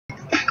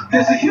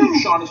There's a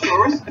huge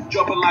charlottesauras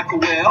jumping like a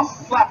whale,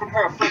 flapping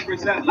her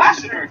flippers and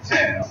lashing her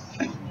tail.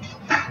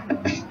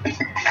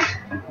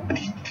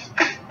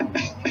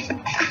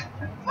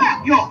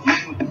 Flap your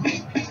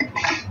flippers.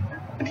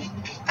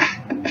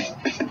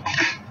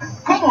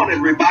 Come on,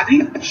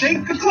 everybody,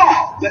 shake a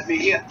claw. Let me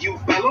hear you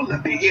bellow,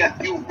 let me hear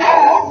you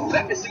roar.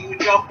 Let me see you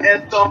jump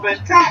and thump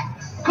and tap.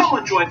 Come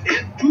and join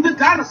in to the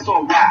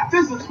dinosaur ride.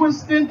 There's a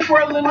twisting,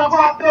 twirling of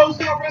our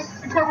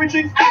Mosasaurus,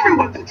 encouraging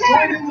everyone to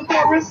join in the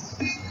chorus.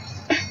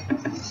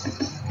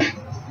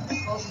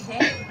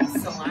 Okay,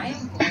 so I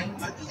am going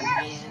to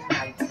begin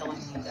by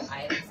telling you the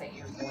items that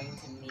you're going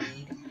to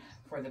need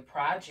for the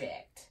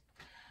project.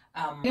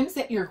 Items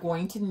that you're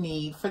going to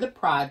need for the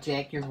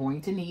project, you're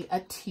going to need a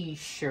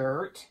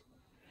t-shirt.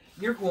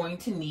 You're going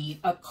to need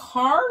a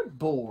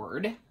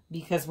cardboard,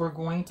 because we're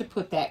going to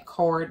put that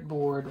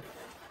cardboard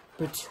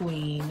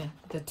between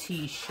the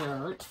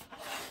t-shirt,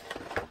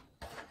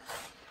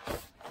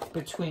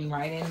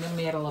 right in the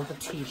middle of the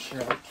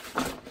t-shirt.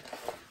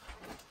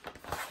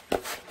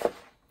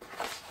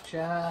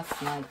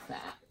 Just like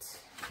that.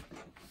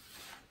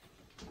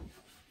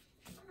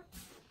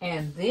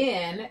 And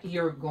then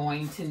you're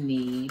going to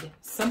need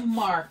some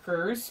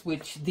markers,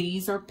 which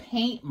these are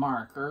paint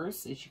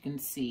markers. As you can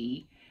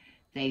see,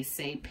 they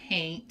say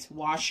paint,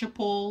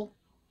 washable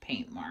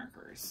paint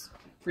markers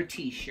for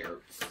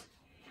t-shirts.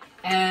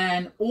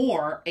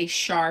 Or a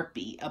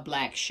Sharpie, a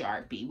black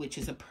Sharpie, which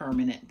is a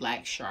permanent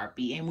black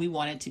Sharpie, and we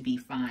want it to be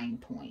fine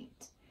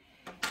point.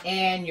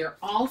 And you're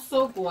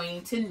also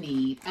going to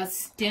need a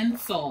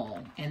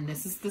stencil, and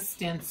this is the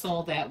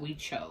stencil that we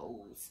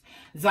chose.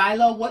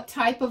 Xylo, what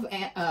type of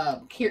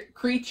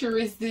creature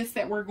is this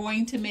that we're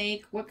going to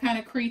make? What kind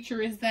of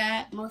creature is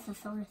that?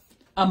 Mosasaurus.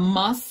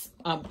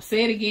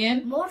 Say it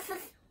again.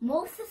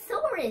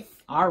 Mosasaurus.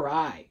 All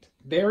right.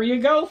 There you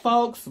go,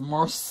 folks.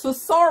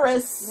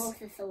 Mosasaurus.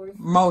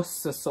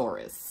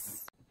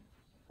 Mosasaurus.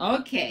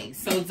 Okay,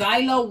 so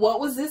Xylo,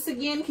 what was this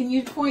again? Can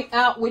you point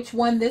out which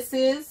one this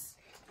is?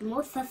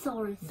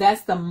 Mosasaurus.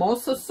 That's the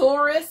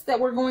Mosasaurus that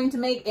we're going to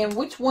make. And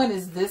which one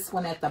is this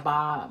one at the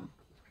bottom?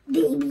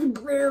 Baby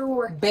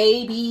blue.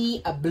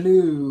 Baby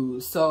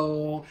blue.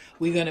 So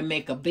we're going to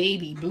make a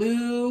baby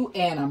blue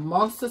and a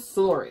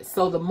Mosasaurus.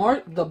 So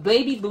the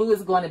baby blue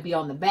is going to be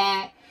on the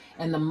back.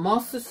 And the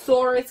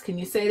Mosasaurus, can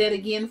you say that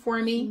again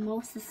for me?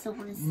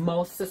 Mosasaurus.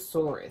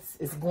 Mosasaurus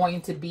is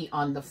going to be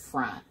on the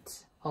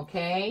front.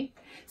 Okay?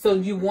 So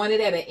you want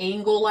it at an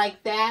angle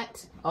like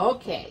that?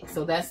 Okay.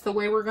 So that's the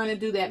way we're going to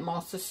do that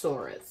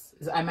Mosasaurus.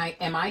 Am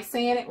I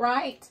saying it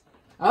right?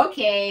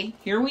 Okay.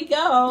 Here we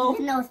go.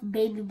 Even though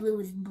baby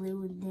blue is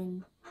blue and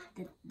then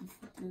this is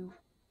blue.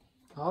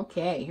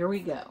 Okay. Here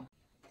we go.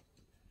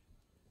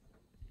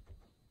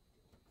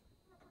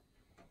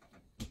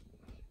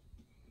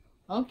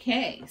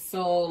 Okay,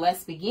 so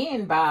let's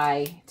begin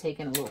by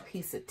taking a little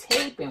piece of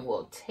tape, and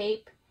we'll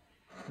tape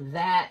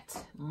that.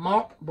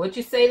 What'd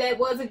you say that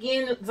was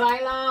again,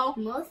 Xylo?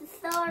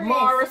 Mosasaurus.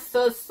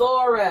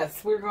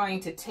 Mosasaurus. We're going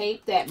to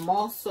tape that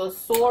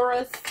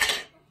Mosasaurus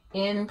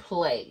in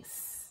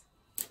place.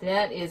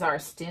 That is our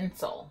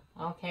stencil,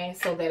 okay,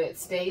 so that it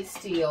stays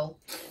still.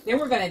 Then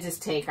we're going to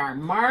just take our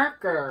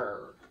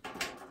marker,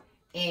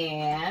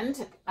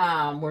 and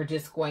we're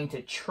just going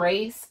to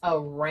trace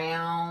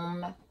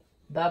around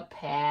the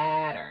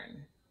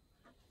pattern,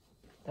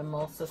 the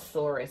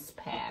Mosasaurus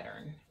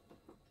pattern.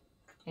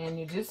 And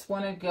you just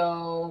want to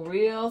go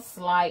real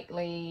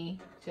slightly,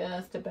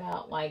 just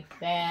about like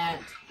that.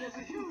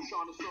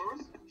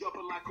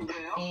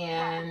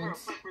 And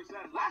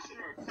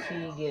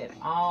to get it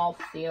all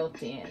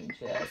filled in,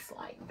 just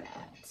like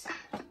that.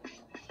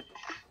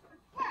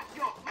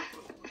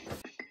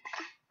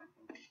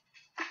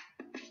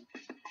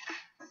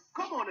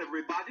 Come on,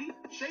 everybody,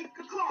 shake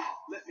a claw.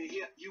 Let me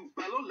hear you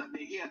bellow, let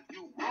me hear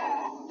you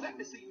roar. Let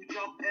me see you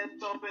jump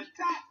and thump and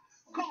tap.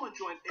 Come and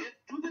join in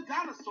to the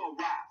dinosaur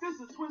ride.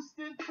 There's a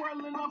twisted,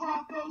 twirling of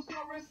our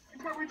Mosasaurus,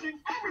 encouraging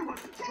everyone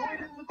to join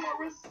in the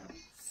chorus.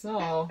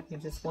 So you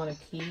just want to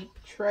keep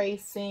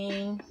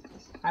tracing.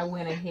 I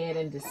went ahead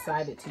and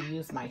decided to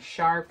use my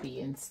Sharpie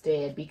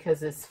instead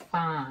because it's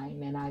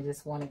fine, and I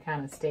just want to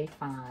kind of stay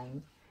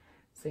fine.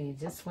 So you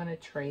just want to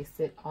trace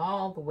it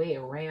all the way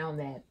around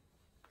that.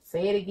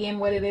 Say it again,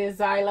 what it is,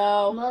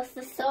 Xylo.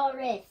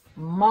 Mosasaurus.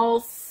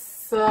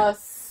 Mosasaurus.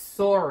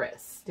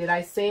 Did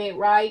I say it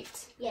right?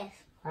 Yes.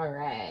 All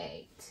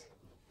right.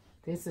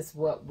 This is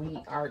what we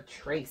are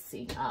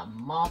tracing.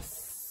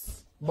 Mosasaurus.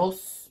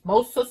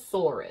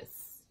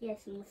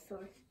 Yes,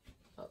 Mosasaurus.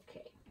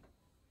 Okay.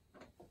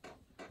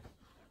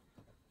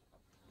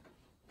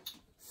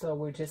 So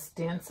we're just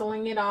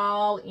stenciling it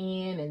all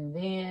in, and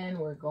then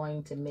we're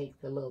going to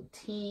make the little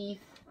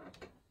teeth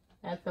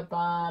at the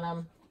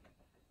bottom.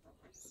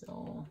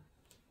 So,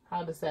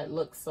 how does that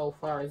look so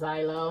far,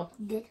 Xylo?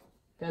 Good.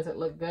 Does it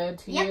look good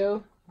to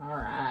you? All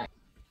right.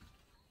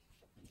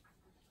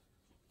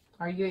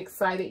 Are you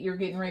excited you're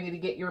getting ready to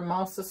get your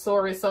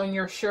Mosasaurus on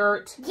your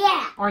shirt?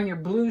 Yeah. On your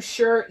blue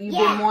shirt? You've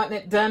been wanting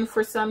it done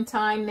for some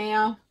time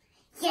now?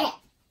 Yeah.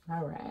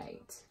 All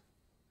right.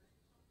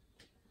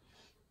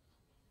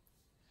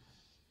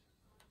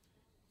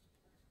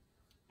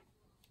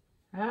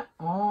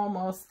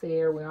 Almost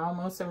there. We're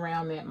almost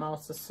around that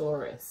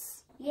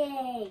Mosasaurus.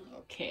 Yay.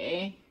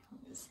 Okay.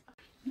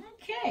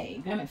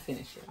 Okay, gonna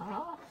finish it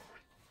off.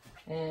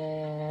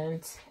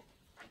 And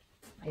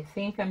I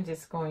think I'm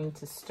just going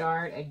to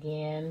start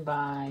again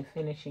by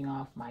finishing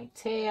off my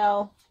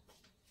tail.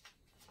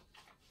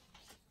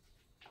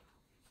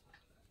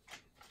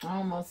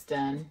 Almost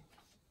done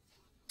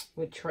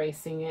with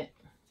tracing it.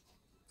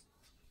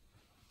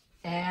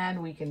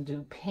 And we can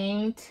do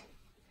paint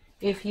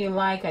if you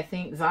like. I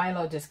think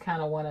Xylo just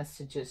kind of want us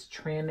to just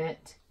trim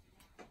it.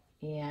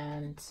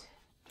 And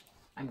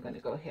I'm going to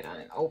go ahead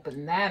on and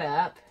open that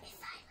up.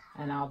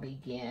 And I'll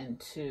begin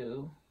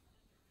to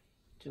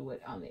do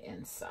it on the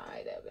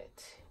inside of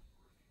it.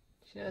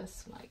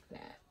 Just like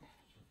that.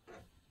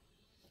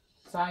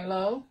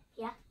 Xylo?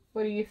 Yeah.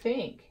 What do you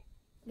think?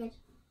 Good.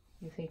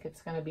 You think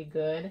it's going to be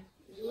good?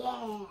 Yeah.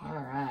 All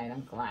right,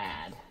 I'm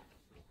glad.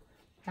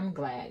 I'm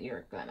glad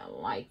you're going to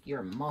like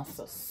your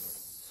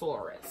Mosasaurus,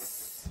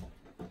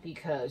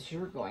 because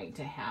you're going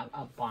to have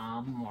a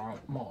bomb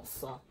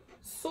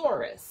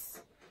Mosasaurus.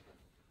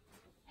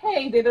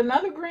 Hey, did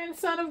another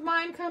grandson of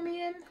mine come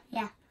in?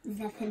 Yeah,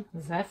 Zephyr.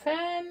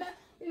 Zephyr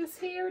is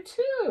here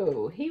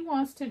too. He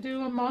wants to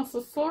do a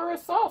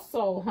Mosasaurus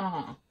also,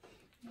 huh?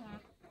 Yeah.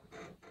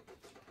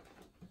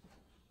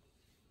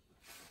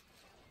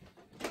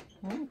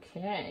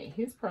 Okay,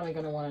 he's probably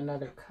going to want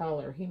another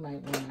color. He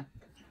might want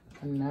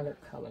another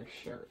color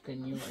shirt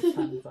than yours,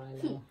 huh,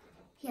 Xylo?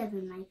 He has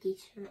a Nike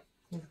shirt.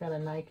 He's got a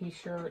Nike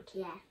shirt?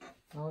 Yeah.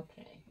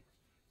 Okay.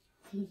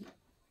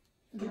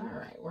 All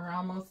right, we're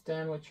almost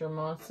done with your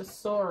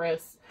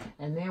Mosasaurus,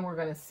 and then we're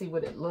going to see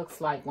what it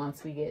looks like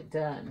once we get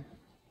done.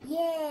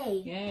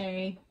 Yay.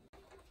 Yay.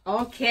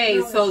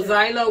 Okay, so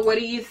Xylo, what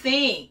do you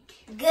think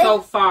Good. so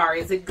far?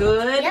 Is it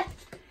good? Yep.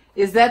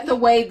 Is that the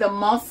way the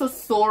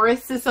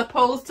Mosasaurus is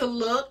supposed to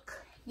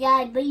look?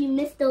 Yeah, but you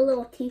missed the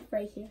little teeth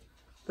right here.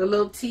 The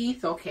little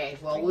teeth? Okay,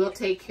 well, we'll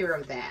take care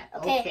of that.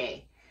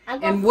 Okay.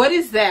 And what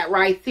is that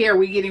right there?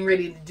 We're getting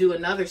ready to do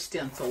another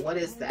stencil. What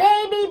is that?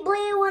 Baby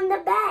blue on the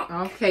back.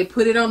 Okay,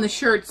 put it on the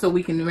shirt so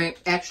we can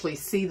actually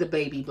see the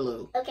baby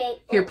blue. Okay.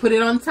 Here, put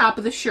it on top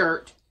of the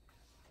shirt.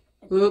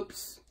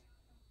 Oops.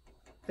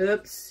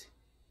 Oops.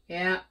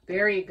 Yeah,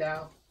 there you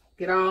go.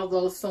 Get all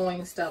those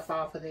sewing stuff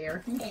off of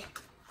there. Okay.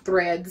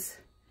 Threads.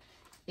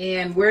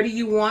 And where do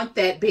you want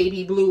that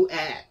baby blue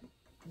at?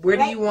 Where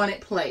do you want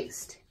it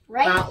placed?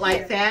 Right About here.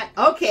 like that?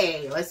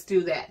 Okay, let's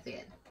do that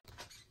then.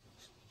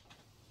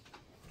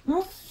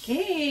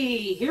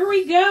 Okay, here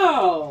we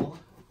go.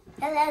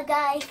 Hello,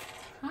 guys.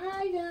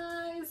 Hi,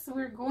 guys.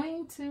 We're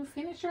going to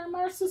finish our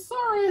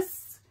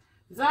Mosasaurus.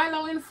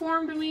 Xylo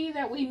informed me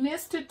that we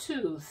missed a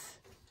tooth.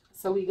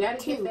 So we got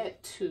to get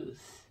that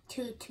tooth.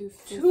 Two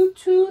tooths. Two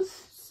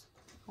tooths?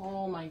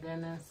 Oh, my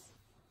goodness.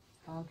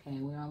 Okay,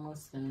 we're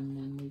almost done.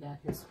 And we got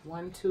his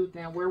one tooth.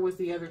 Now, where was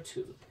the other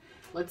tooth?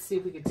 Let's see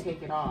if we can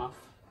take it off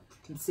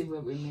and see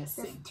what we're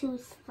missing. This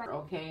tooth.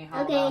 Okay,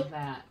 how about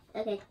that?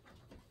 Okay.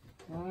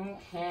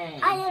 Okay.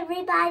 Hi,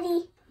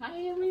 everybody.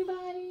 Hi,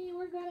 everybody.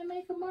 We're going to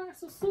make a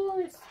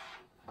Mosasaurus.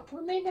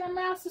 We're making a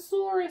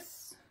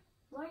Mosasaurus.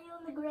 Why are you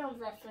on the ground,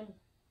 Zephyr?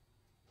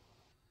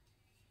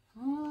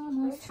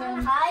 Almost Trying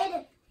done. to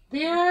hide.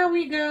 There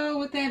we go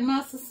with that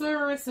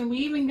Mosasaurus. And we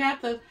even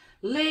got the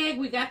leg.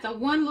 We got the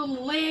one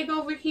little leg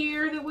over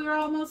here that we're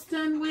almost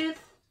done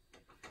with.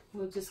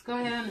 We'll just go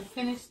ahead and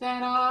finish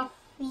that off.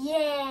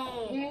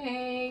 Yay.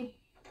 Yay.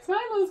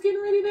 Xylo's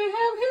getting ready to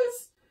have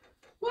his,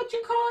 what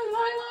you call it,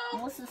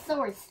 Xylo?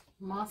 Mosasaurus.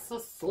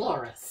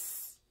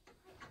 Mosasaurus.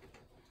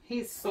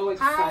 He's so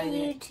Hi,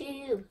 excited.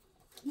 YouTube.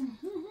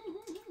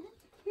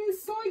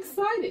 He's so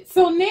excited.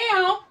 So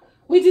now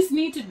we just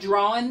need to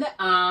draw in the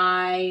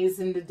eyes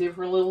and the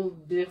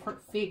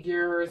different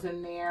figures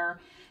in there.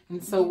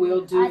 And so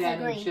we'll do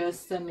that in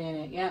just a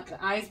minute. Yeah,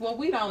 the eyes. Well,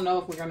 we don't know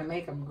if we're going to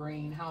make them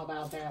green. How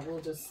about that?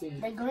 We'll just see.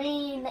 The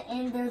green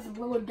and there's a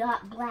little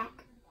dot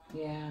black.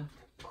 Yeah,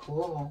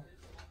 cool.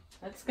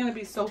 That's going to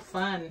be so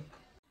fun.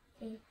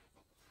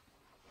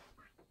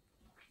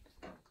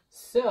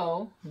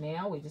 So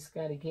now we just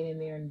got to get in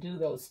there and do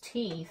those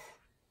teeth.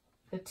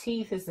 The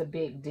teeth is a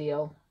big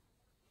deal,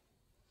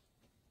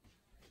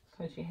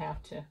 because you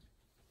have to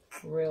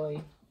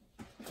really,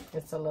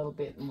 it's a little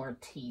bit more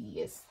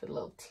tedious, the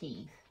little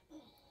teeth.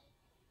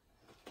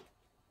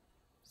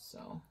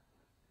 So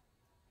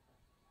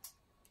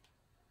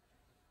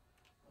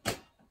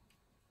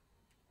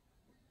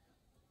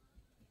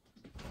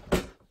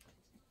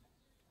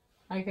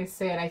like I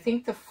said, I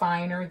think the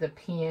finer the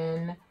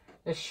pen,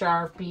 the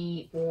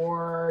Sharpie,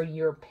 or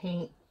your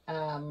paint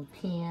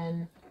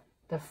pen,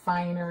 the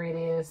finer it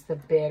is, the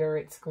better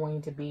it's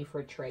going to be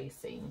for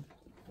tracing.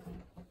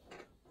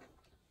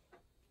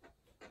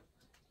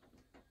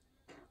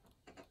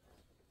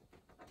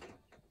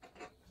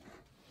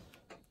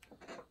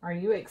 Are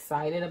you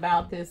excited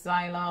about this,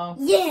 Xylo?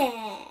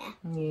 Yeah.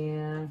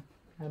 Yeah,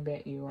 I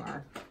bet you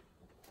are.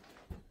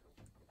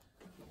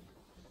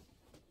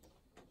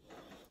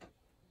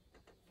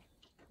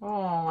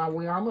 Oh,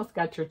 we almost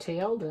got your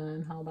tail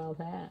done. How about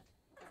that?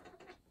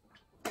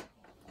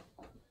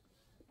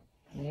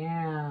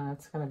 Yeah,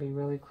 it's going to be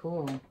really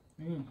cool.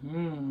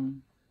 Mm-hmm.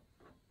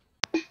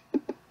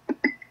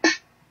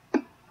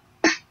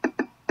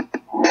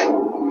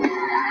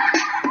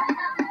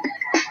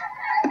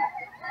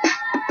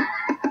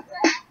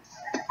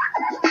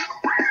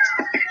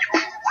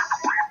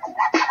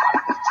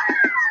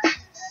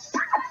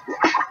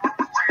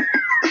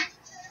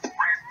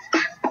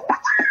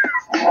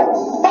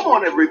 Come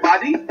on,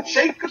 everybody,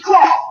 shake a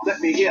claw. Let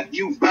me hear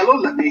you bellow,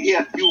 let me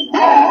hear you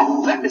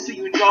roar. Let me see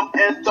you jump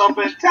and thump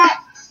and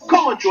tap.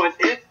 Come on, join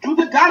in to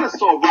the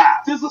dinosaur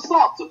ride. There's a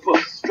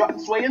saltipus strutting,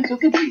 swaying to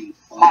the beat,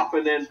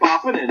 hopping and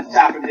bopping and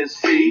tapping his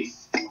feet.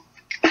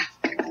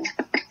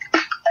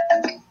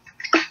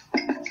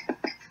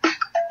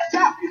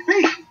 Tap your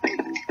feet.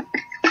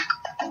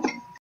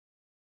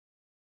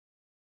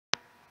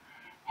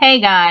 Hey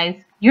guys,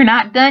 you're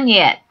not done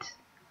yet.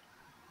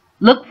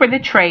 Look for the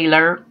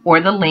trailer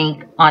or the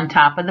link on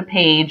top of the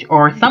page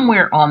or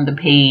somewhere on the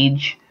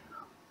page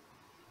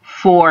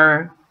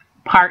for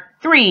part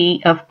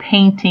 3 of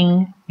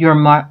painting your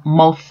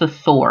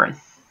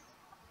Mosasaurus.